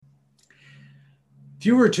If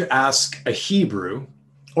you were to ask a Hebrew,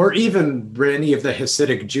 or even any of the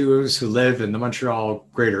Hasidic Jews who live in the Montreal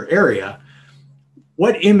greater area,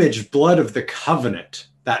 what image blood of the covenant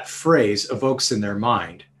that phrase evokes in their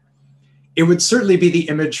mind, it would certainly be the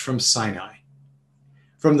image from Sinai,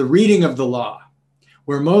 from the reading of the law,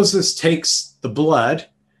 where Moses takes the blood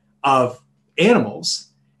of animals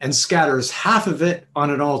and scatters half of it on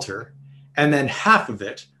an altar and then half of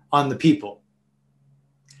it on the people.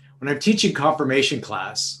 When I'm teaching confirmation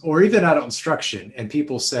class or even adult instruction and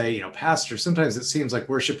people say, Pastor, sometimes it seems like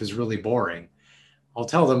worship is really boring, I'll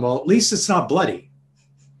tell them, well, at least it's not bloody.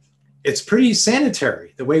 It's pretty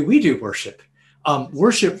sanitary the way we do worship.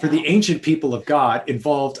 Worship for the ancient people of God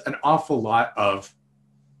involved an awful lot of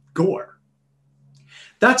gore.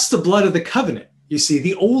 That's the blood of the covenant. You see,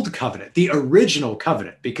 the old covenant, the original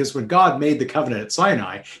covenant, because when God made the covenant at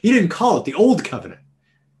Sinai, he didn't call it the old covenant.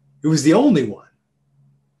 It was the only one.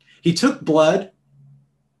 He took blood,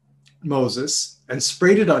 Moses, and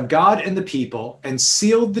sprayed it on God and the people and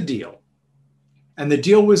sealed the deal. And the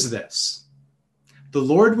deal was this: the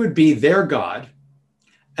Lord would be their God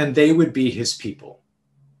and they would be his people.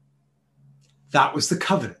 That was the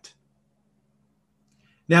covenant.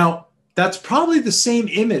 Now, that's probably the same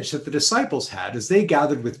image that the disciples had as they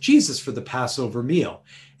gathered with Jesus for the Passover meal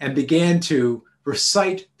and began to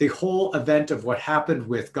recite the whole event of what happened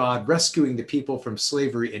with God rescuing the people from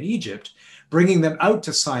slavery in Egypt, bringing them out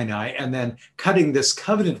to Sinai, and then cutting this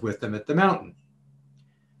covenant with them at the mountain.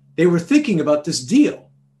 They were thinking about this deal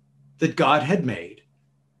that God had made,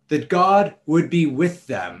 that God would be with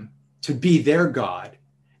them to be their God,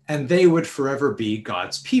 and they would forever be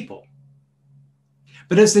God's people.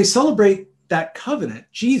 But as they celebrate that covenant,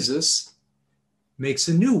 Jesus makes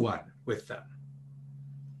a new one with them.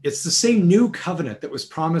 It's the same new covenant that was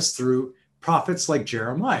promised through prophets like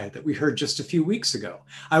Jeremiah that we heard just a few weeks ago.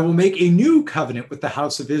 I will make a new covenant with the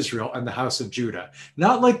house of Israel and the house of Judah,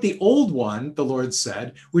 not like the old one, the Lord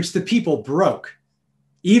said, which the people broke,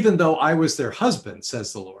 even though I was their husband,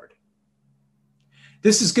 says the Lord.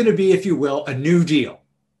 This is going to be, if you will, a new deal.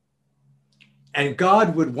 And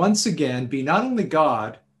God would once again be not only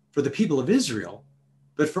God for the people of Israel,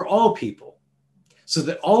 but for all people, so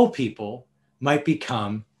that all people might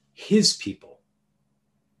become his people.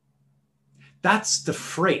 That's the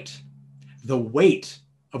freight, the weight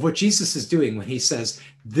of what Jesus is doing when he says,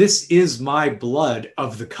 "This is my blood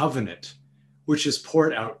of the covenant, which is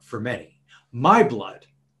poured out for many." My blood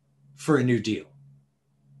for a new deal.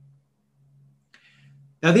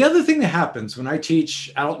 Now, the other thing that happens when I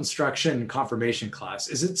teach adult instruction and confirmation class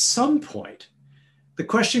is at some point, the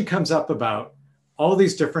question comes up about all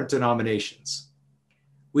these different denominations.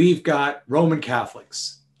 We've got Roman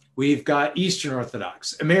Catholics. We've got Eastern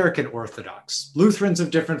Orthodox, American Orthodox, Lutherans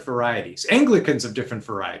of different varieties, Anglicans of different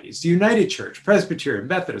varieties, the United Church, Presbyterian,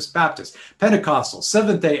 Methodist, Baptist, Pentecostal,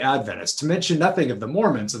 Seventh-day Adventists, to mention nothing of the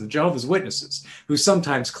Mormons and the Jehovah's Witnesses, who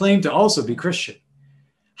sometimes claim to also be Christian.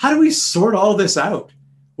 How do we sort all this out?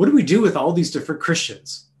 What do we do with all these different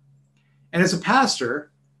Christians? And as a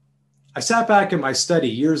pastor, I sat back in my study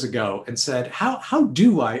years ago and said, how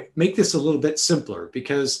do I make this a little bit simpler?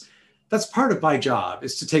 Because that's part of my job,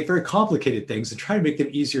 is to take very complicated things and try to make them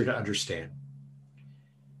easier to understand.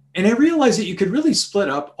 And I realized that you could really split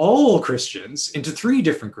up all Christians into 3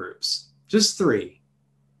 different groups, just 3,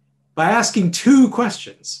 by asking 2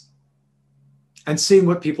 questions and seeing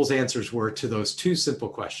what people's answers were to those 2 simple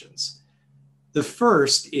questions. The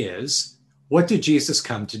first is, what did Jesus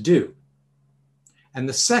come to do? And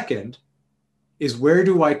the second is, where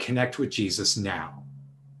do I connect with Jesus now?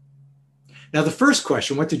 Now, the first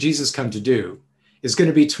question, what did Jesus come to do, is going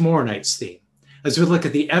to be tomorrow night's theme. As we look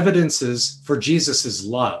at the evidences for Jesus's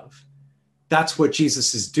love, that's what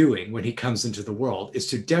Jesus is doing when he comes into the world, is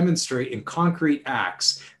to demonstrate in concrete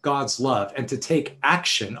acts God's love and to take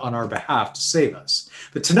action on our behalf to save us.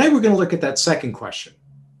 But tonight we're going to look at that second question.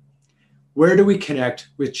 Where do we connect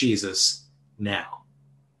with Jesus now?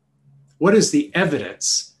 What is the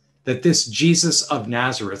evidence that this Jesus of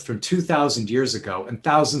Nazareth from 2,000 years ago and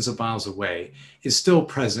thousands of miles away is still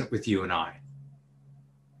present with you and I?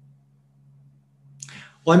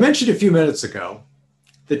 Well, I mentioned a few minutes ago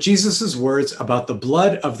that Jesus's words about the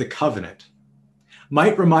blood of the covenant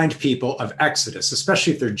might remind people of Exodus,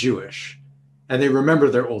 especially if they're Jewish and they remember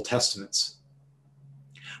their Old Testaments.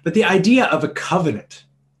 But the idea of a covenant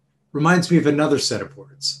reminds me of another set of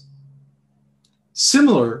words.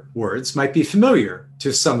 Similar words might be familiar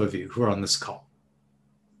to some of you who are on this call.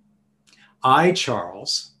 I,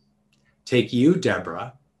 Charles, take you,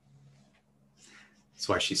 Deborah. That's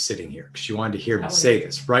why she's sitting here, because she wanted to hear me say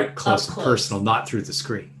this right close and personal, not through the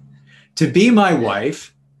screen. To be my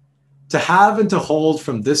wife, to have and to hold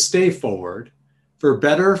from this day forward, for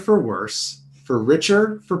better, for worse, for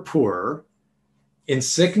richer, for poorer, in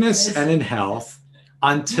sickness and in health,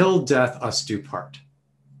 until death us do part.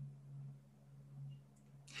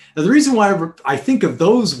 Now, the reason why I think of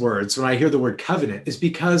those words when I hear the word covenant is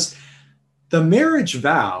because the marriage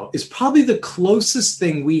vow is probably the closest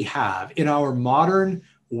thing we have in our modern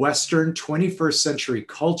Western 21st century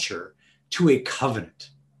culture to a covenant.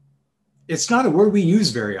 It's not a word we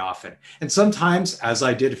use very often. And sometimes, as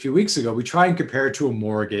I did a few weeks ago, we try and compare it to a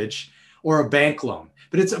mortgage or a bank loan.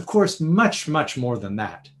 But it's, of course, much, much more than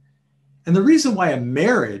that. And the reason why a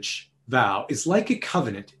marriage vow is like a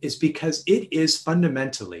covenant is because it is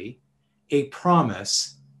fundamentally a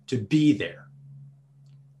promise to be there,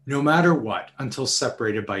 no matter what, until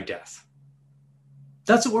separated by death.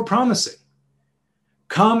 That's what we're promising.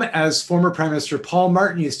 Come, as former Prime Minister Paul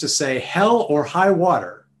Martin used to say, hell or high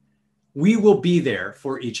water, we will be there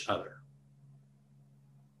for each other.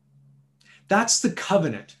 That's the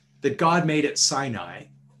covenant that God made at Sinai,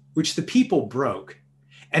 which the people broke.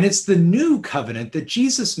 And it's the new covenant that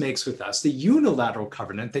Jesus makes with us, the unilateral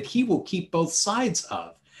covenant that he will keep both sides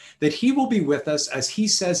of, that he will be with us, as he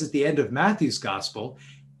says at the end of Matthew's gospel,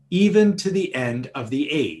 even to the end of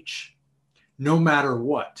the age, no matter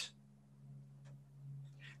what.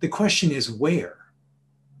 The question is where?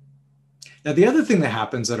 Now, the other thing that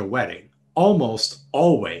happens at a wedding, almost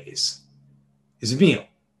always, is a meal.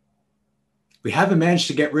 We haven't managed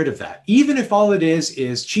to get rid of that. Even if all it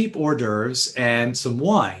is cheap hors d'oeuvres and some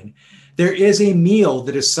wine, there is a meal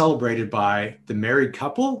that is celebrated by the married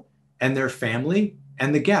couple and their family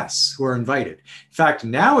and the guests who are invited. In fact,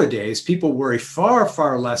 nowadays, people worry far,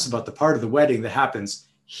 far less about the part of the wedding that happens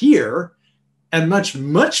here and much,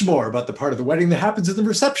 much more about the part of the wedding that happens in the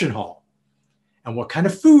reception hall and what kind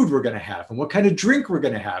of food we're going to have and what kind of drink we're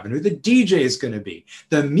going to have and who the DJ is going to be.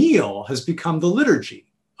 The meal has become the liturgy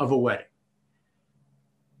of a wedding.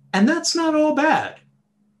 And that's not all bad,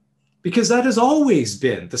 because that has always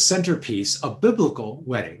been the centerpiece of biblical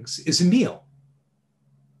weddings, is a meal.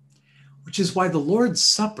 Which is why the Lord's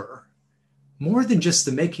Supper, more than just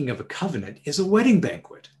the making of a covenant, is a wedding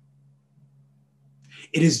banquet.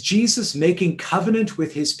 It is Jesus making covenant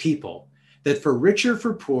with his people that for richer,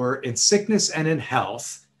 for poor, in sickness and in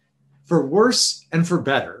health, for worse and for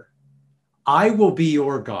better, I will be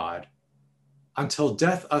your God until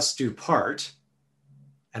death us do part.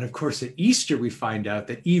 And of course, at Easter, we find out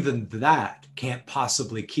that even that can't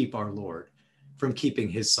possibly keep our Lord from keeping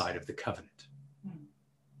his side of the covenant.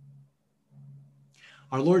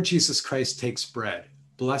 Our Lord Jesus Christ takes bread,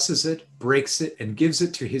 blesses it, breaks it, and gives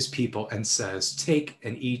it to his people and says, take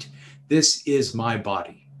and eat. This is my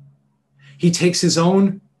body. He takes his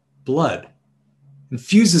own blood,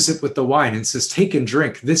 infuses it with the wine and says, take and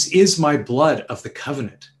drink. This is my blood of the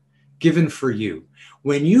covenant given for you.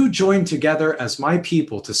 When you join together as my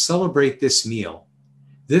people to celebrate this meal,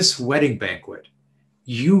 this wedding banquet,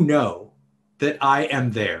 you know that I am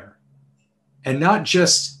there. And not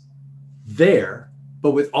just there,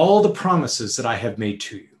 but with all the promises that I have made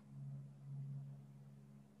to you.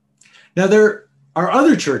 Now, there are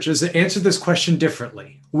other churches that answer this question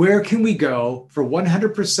differently. Where can we go for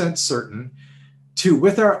 100% certain to,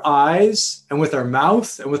 with our eyes and with our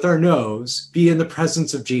mouth and with our nose, be in the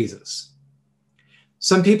presence of Jesus?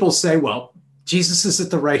 Some people say, well, Jesus is at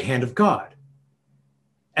the right hand of God.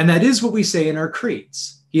 And that is what we say in our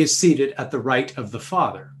creeds. He is seated at the right of the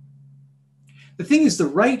Father. The thing is, the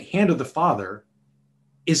right hand of the Father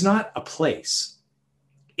is not a place.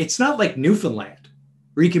 It's not like Newfoundland,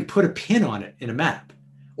 where you can put a pin on it in a map,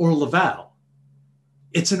 or Laval.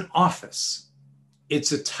 It's an office.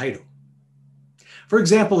 It's a title. For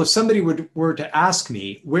example, if somebody were to ask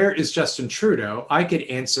me, where is Justin Trudeau? I could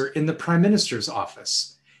answer, in the Prime Minister's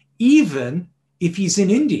office, even if he's in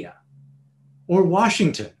India or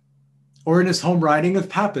Washington or in his home riding of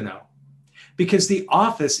Papineau, because the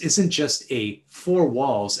office isn't just a four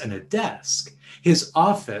walls and a desk. His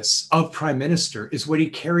office of Prime Minister is what he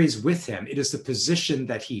carries with him. It is the position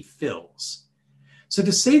that he fills. So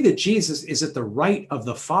to say that Jesus is at the right of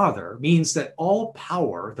the Father means that all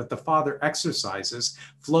power that the Father exercises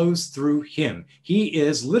flows through him. He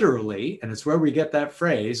is literally, and it's where we get that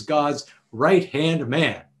phrase, God's right-hand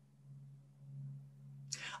man.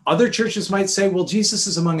 Other churches might say, well, Jesus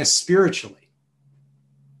is among us spiritually.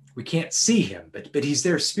 We can't see him, but he's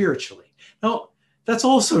there spiritually. Now, that's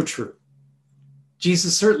also true.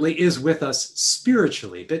 Jesus certainly is with us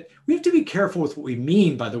spiritually, but we have to be careful with what we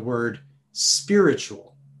mean by the word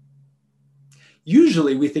spiritual.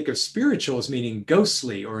 Usually we think of spiritual as meaning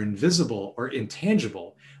ghostly or invisible or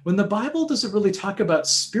intangible, when the Bible doesn't really talk about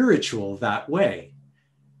spiritual that way.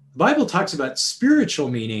 The Bible talks about spiritual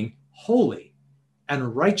meaning holy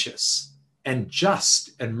and righteous and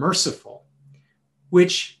just and merciful,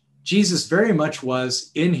 which Jesus very much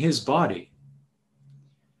was in his body.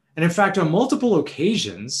 And in fact, on multiple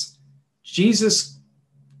occasions, Jesus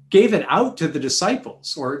gave an out to the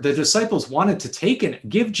disciples, or the disciples wanted to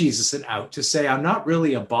give Jesus an out to say, I'm not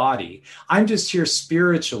really a body. I'm just here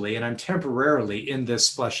spiritually, and I'm temporarily in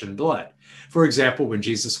this flesh and blood. For example, when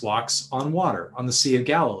Jesus walks on water on the Sea of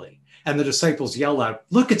Galilee, and the disciples yell out,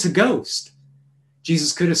 look, it's a ghost.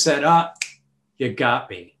 Jesus could have said, you got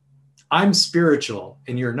me. I'm spiritual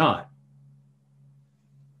and you're not.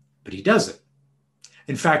 But he doesn't.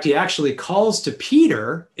 In fact, he actually calls to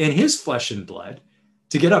Peter in his flesh and blood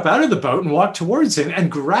to get up out of the boat and walk towards him,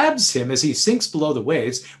 and grabs him as he sinks below the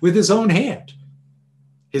waves with his own hand,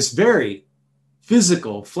 his very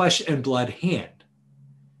physical flesh and blood hand.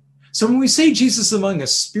 So when we say Jesus is among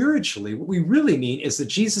us spiritually, what we really mean is that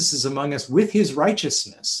Jesus is among us with his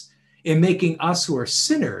righteousness in making us who are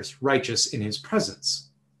sinners righteous in his presence.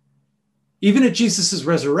 Even at Jesus'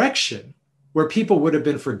 resurrection, where people would have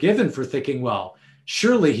been forgiven for thinking, well,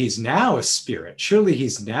 surely he's now a spirit. Surely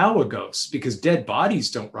he's now a ghost, because dead bodies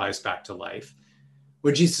don't rise back to life.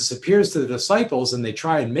 When Jesus appears to the disciples and they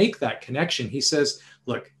try and make that connection, he says,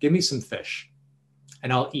 look, give me some fish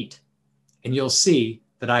and I'll eat. And you'll see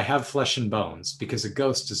that I have flesh and bones, because a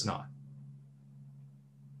ghost does not.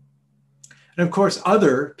 And of course,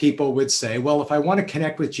 other people would say, well, if I want to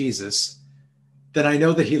connect with Jesus, then I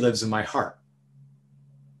know that he lives in my heart,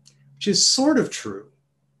 which is sort of true.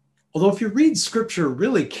 Although if you read scripture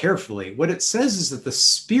really carefully, what it says is that the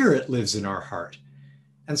Spirit lives in our heart.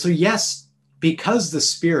 And so yes, because the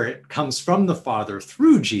Spirit comes from the Father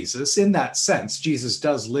through Jesus, in that sense, Jesus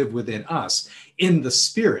does live within us in the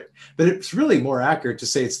Spirit. But it's really more accurate to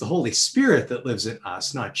say it's the Holy Spirit that lives in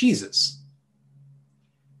us, not Jesus.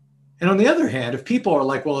 And on the other hand, if people are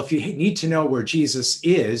like, well, if you need to know where Jesus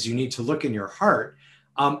is, you need to look in your heart.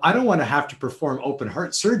 I don't want to have to perform open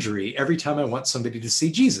heart surgery every time I want somebody to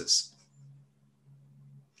see Jesus.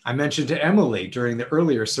 I mentioned to Emily during the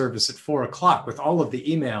earlier service at 4:00, with all of the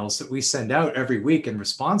emails that we send out every week in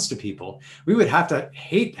response to people, we would have to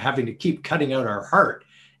hate having to keep cutting out our heart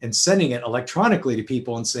and sending it electronically to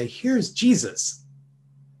people and say, here's Jesus.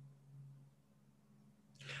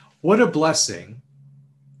 What a blessing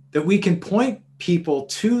that we can point people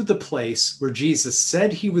to the place where Jesus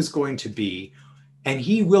said he was going to be, and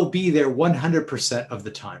he will be there 100% of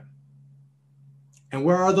the time. And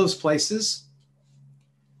where are those places?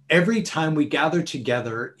 Every time we gather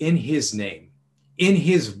together in his name, in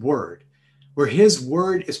his word, where his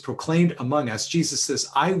word is proclaimed among us, Jesus says,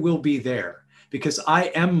 I will be there because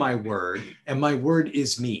I am my word and my word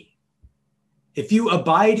is me. If you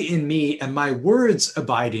abide in me and my words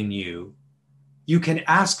abide in you, you can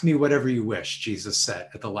ask me whatever you wish, Jesus said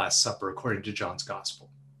at the Last Supper, according to John's Gospel.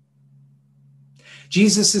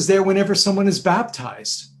 Jesus is there whenever someone is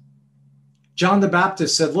baptized. John the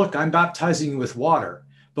Baptist said, look, I'm baptizing you with water,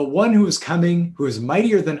 but one who is coming, who is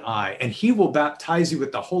mightier than I, and he will baptize you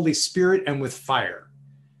with the Holy Spirit and with fire.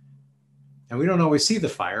 And we don't always see the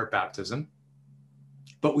fire of baptism,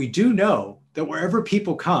 but we do know that wherever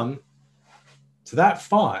people come to that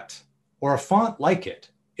font or a font like it,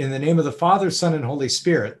 in the name of the Father, Son, and Holy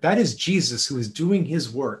Spirit, that is Jesus who is doing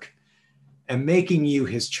his work and making you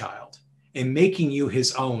his child and making you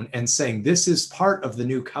his own and saying, this is part of the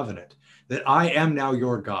new covenant, that I am now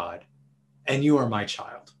your God and you are my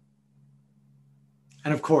child.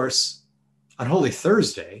 And of course, on Holy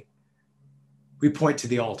Thursday, we point to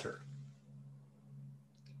the altar.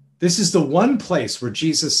 This is the one place where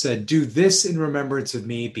Jesus said, do this in remembrance of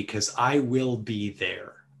me because I will be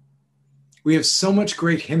there. We have so much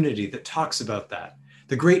great hymnody that talks about that.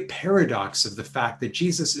 The great paradox of the fact that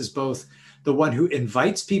Jesus is both the one who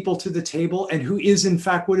invites people to the table and who is in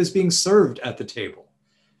fact what is being served at the table.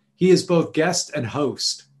 He is both guest and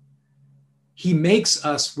host. He makes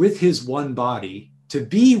us with his one body to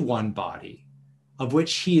be one body of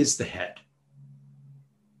which he is the head.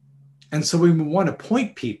 And so we want to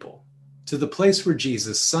point people to the place where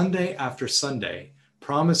Jesus, Sunday after Sunday,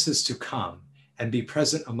 promises to come and be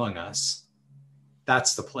present among us.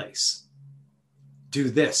 That's the place. Do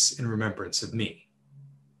this in remembrance of me.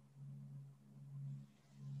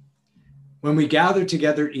 When we gather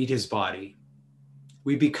together to eat his body,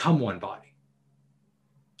 we become one body.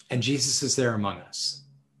 And Jesus is there among us.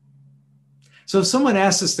 So if someone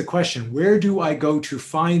asks us the question, where do I go to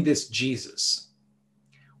find this Jesus?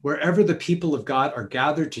 Wherever the people of God are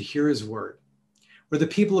gathered to hear his word, where the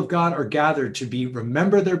people of God are gathered to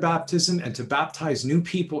remember their baptism and to baptize new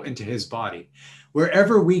people into his body,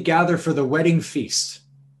 wherever we gather for the wedding feast,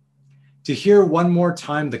 to hear one more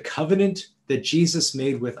time the covenant that Jesus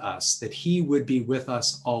made with us, that he would be with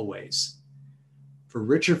us always, for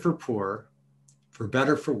richer, for poor, for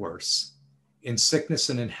better, for worse, in sickness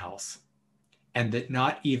and in health, and that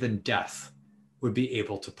not even death would be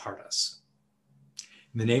able to part us.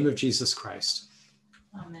 In the name of Jesus Christ.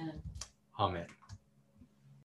 Amen. Amen.